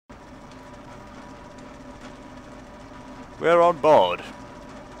We're on board.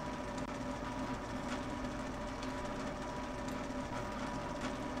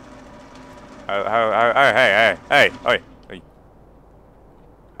 Hey.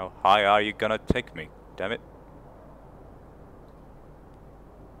 How high are you gonna take me? Damn it.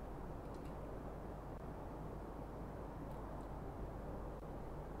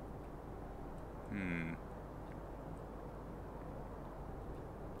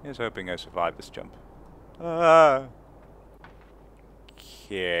 Here's hoping I survive this jump.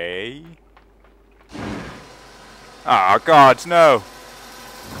 Okay. Oh God, no!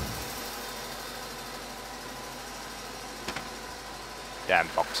 Damn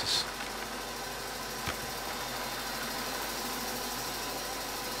boxes.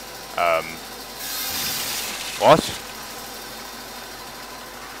 What?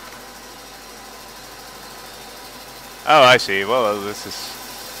 Oh, I see. Well, this is...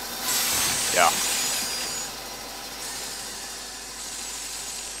 yeah.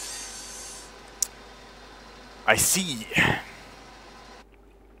 I see.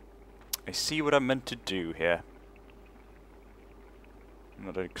 I see what I'm meant to do here. I'm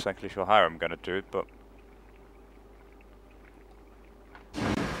not exactly sure how I'm gonna do it, but...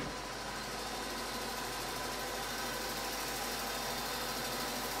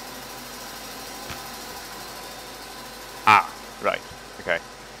 ah, right. Okay.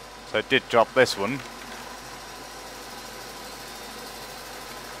 So I did drop this one.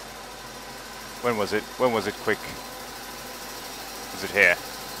 When was it? When was it quick? Was it here?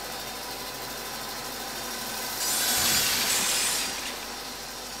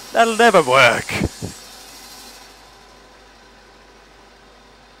 That'll never work!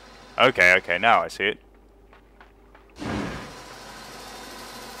 Okay, now I see it.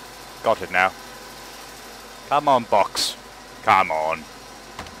 Got it now. Come on, box. Come on.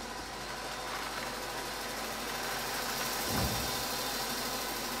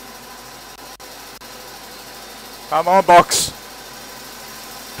 Come on, box.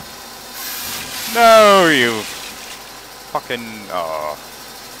 No, you fucking... oh.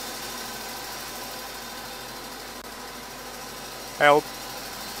 Help.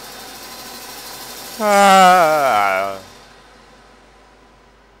 Ah.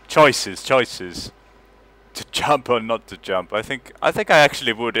 Choices. To jump or not to jump. I think I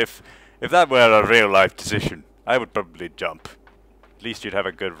actually would if that were a real life decision. I would probably jump. At least you'd have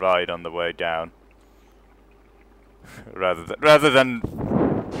a good ride on the way down. rather than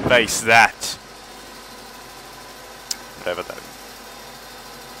face that. Whatever that is.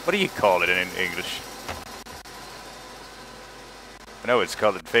 What do you call it in English? I know it's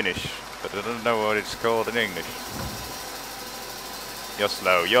called in Finnish, but I don't know what it's called in English. You're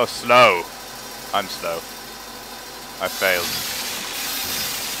slow. I'm slow. I failed.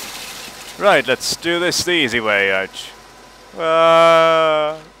 Right, let's do this the easy way, ouch.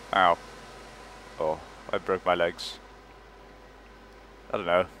 Ow. Oh, I broke my legs. I don't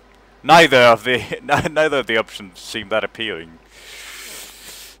know. Neither of the options seem that appealing.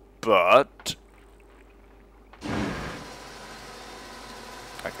 But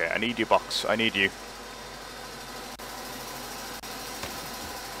okay, I need you, box. I need you.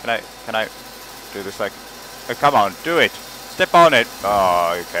 Can I do this like... oh, come on, do it! Step on it!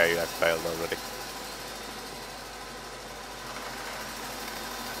 Oh, okay, I failed already.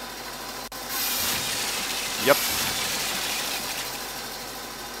 Yep.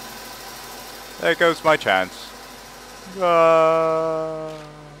 There goes my chance.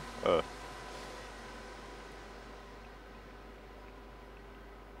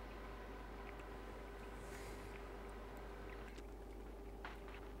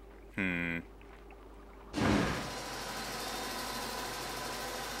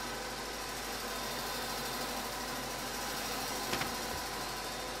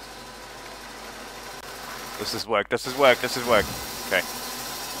 This is work. Okay.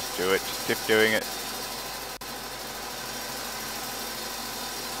 Just do it. Just keep doing it.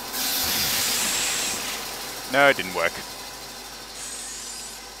 No, it didn't work.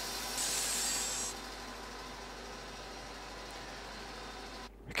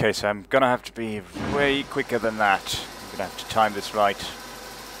 Okay, so I'm gonna have to be way quicker than that. I'm gonna have to time this right.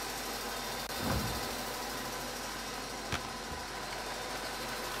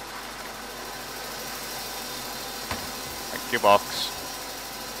 Thank you, box.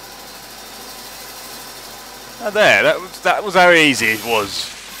 And there, that was how easy it was.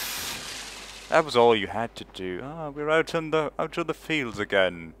 That was all you had to do. Ah, we're out on the fields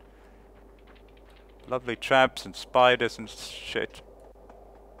again. Lovely traps and spiders and shit.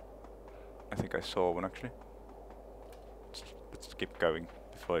 I think I saw one actually. Let's keep going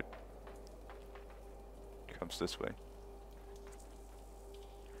before it comes this way.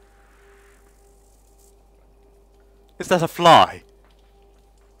 Is that a fly?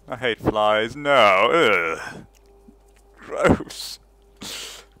 I hate flies. No. Ugh. Gross.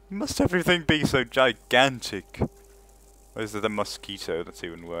 Must everything be so gigantic? Or is it a mosquito that's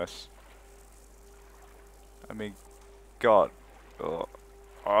even worse? I mean, God. Oh.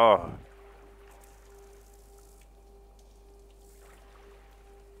 Oh.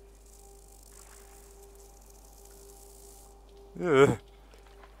 Ugh.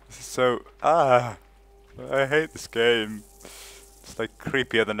 This is so... I hate this game. It's like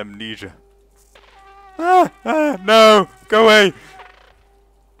creepier than Amnesia. No! Go away!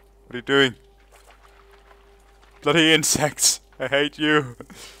 What are you doing? Bloody insects! I hate you!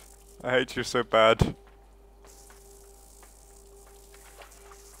 I hate you so bad.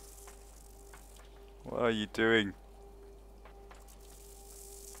 What are you doing?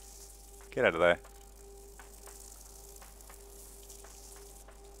 Get out of there.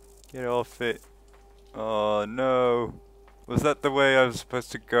 Get off it. Oh no. Was that the way I was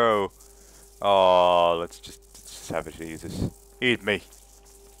supposed to go? Oh, let's just have it, Jesus. Eat me.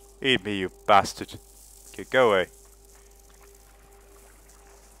 Eat me, you bastard. Okay, go away.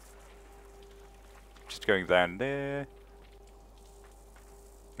 Just going down there.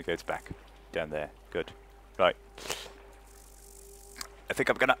 Okay, it's back. Down there. Good. Right. I think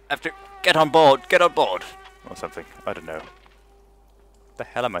I'm gonna have to get on board. Get on board. Or something. I don't know. What the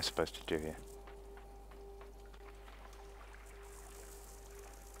hell am I supposed to do here?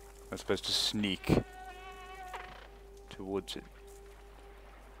 I'm supposed to sneak towards it.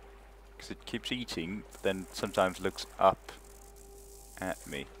 Because it keeps eating, but then sometimes looks up at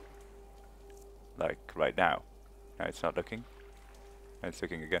me. Like right now. No, it's not looking. No, it's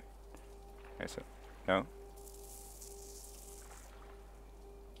looking again. Okay, so, no.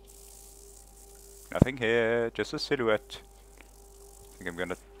 Nothing here, just a silhouette. I think I'm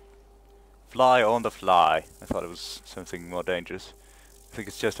gonna fly on the fly. I thought it was something more dangerous. I think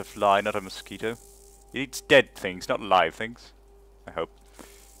it's just a fly, not a mosquito. It eats dead things, not live things. I hope.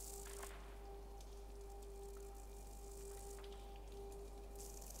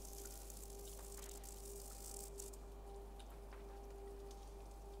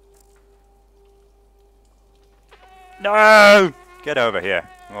 No! Get over here.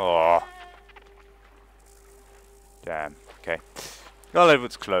 Oh. Damn. Okay. Well, it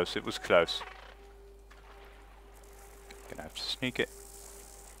was close. It was close. Gonna have to sneak it.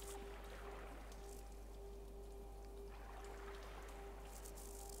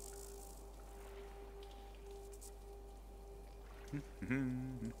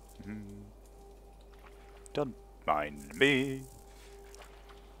 Don't mind me.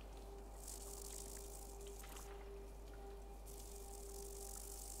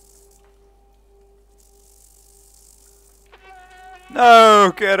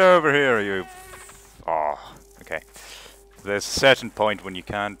 No, get over here, you. Oh, okay. There's a certain point when you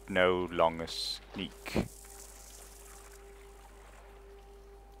can't no longer sneak.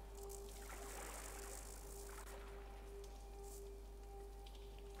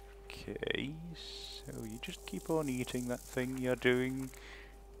 Okay, so you just keep on eating that thing you're doing,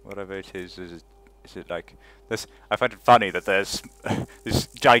 whatever it is. Is it like this? I find it funny that there's this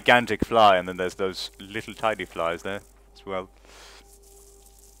gigantic fly and then there's those little tiny flies there as well.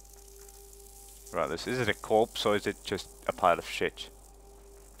 Right, is it a corpse or is it just a pile of shit?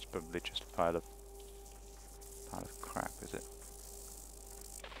 It's probably just a pile of crap, is it?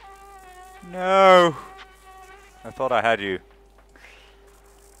 No! I thought I had you.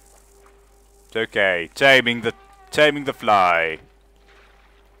 It's okay. Taming the fly.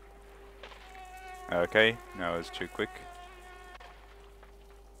 Okay, no, it's too quick.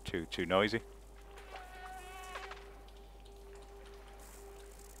 Too noisy.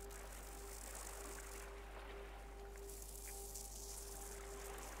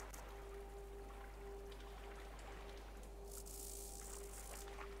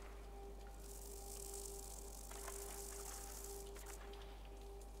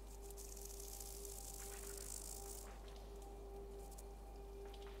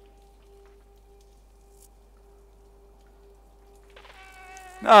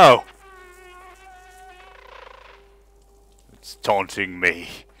 No! It's taunting me.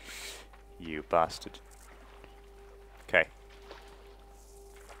 You bastard. Okay.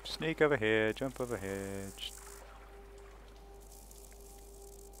 Sneak over here, jump over here.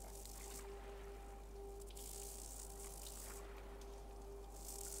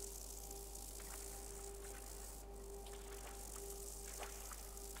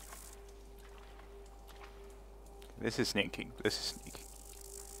 This is sneaking. This is sneaking.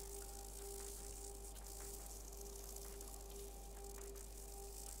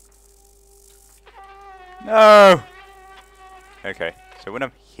 No! Okay, so when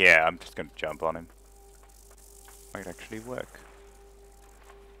I'm here, I'm just gonna jump on him. Might actually work.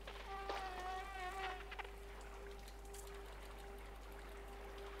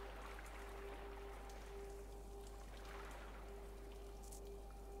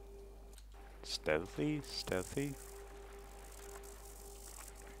 Stealthy, stealthy.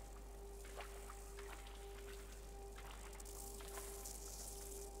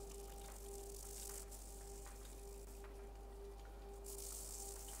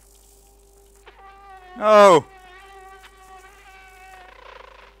 No!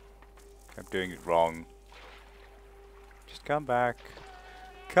 I'm doing it wrong. Just come back.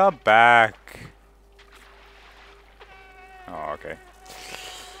 Come back! Oh, okay.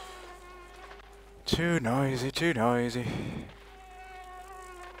 Too noisy, too noisy.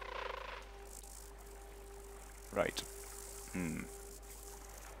 Right.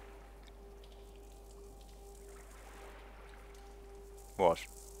 What?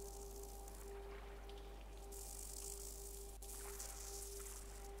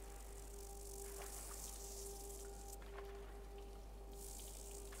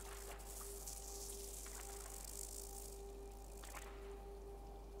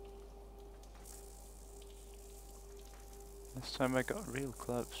 This time I got real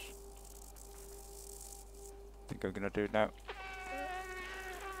close. Think I'm gonna do it now.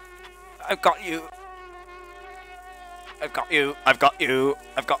 I've got you! I've got you! I've got you!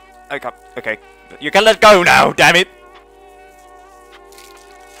 I got... Okay. You can let go now, damn it!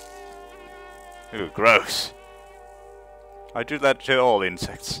 Ooh, gross. I do that to all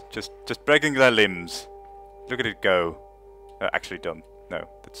insects. Just breaking their limbs. Look at it go. Actually don't. No,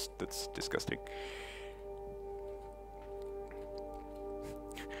 that's disgusting.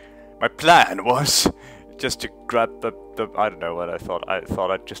 My plan was just to grab the I don't know what I thought. I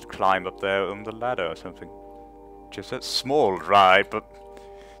thought I'd just climb up there on the ladder or something. Just a small ride, but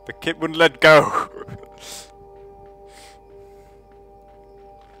the kid wouldn't let go.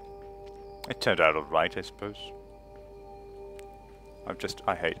 It turned out alright, I suppose.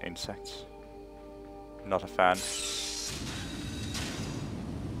 I hate insects. Not a fan.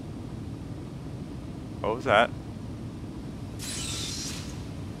 What was that?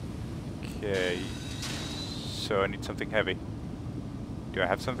 Okay. So I need something heavy. Do I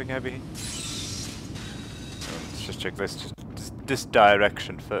have something heavy? Let's just check this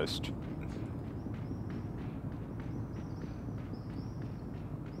direction first.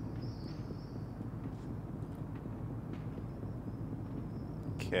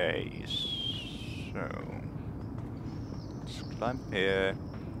 Okay, so let's climb here.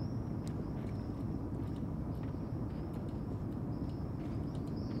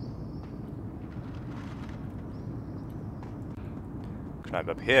 Climb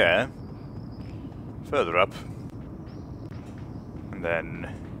up here, further up, and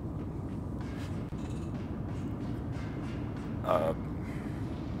then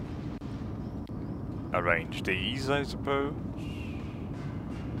arrange these, I suppose.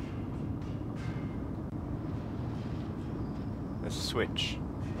 There's a switch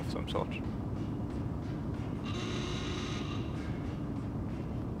of some sort.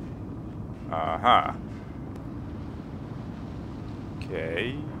 Aha.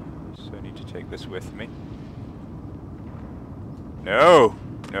 Okay, so I need to take this with me. No!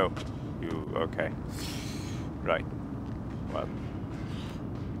 No. You, okay. Right. Well.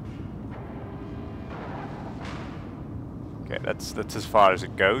 Okay, that's as far as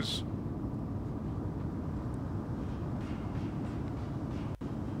it goes.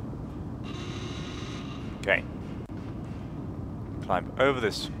 Okay. Climb over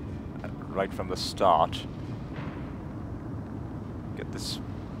this right from the start. Get this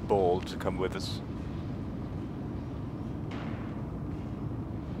ball to come with us.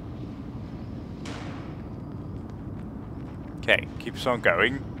 Okay, keeps on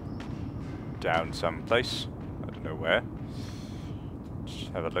going. Down someplace. I don't know where.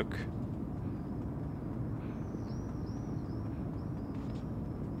 Just have a look.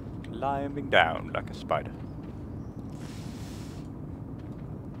 Climbing down like a spider.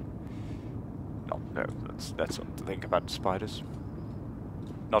 No, that's not to think about spiders.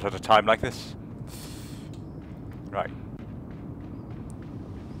 Not at a time like this. Right.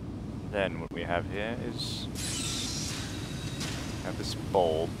 Then what we have here is have this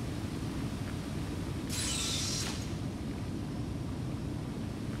ball.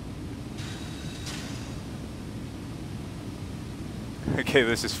 Okay,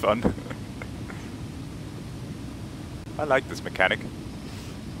 this is fun. I like this mechanic.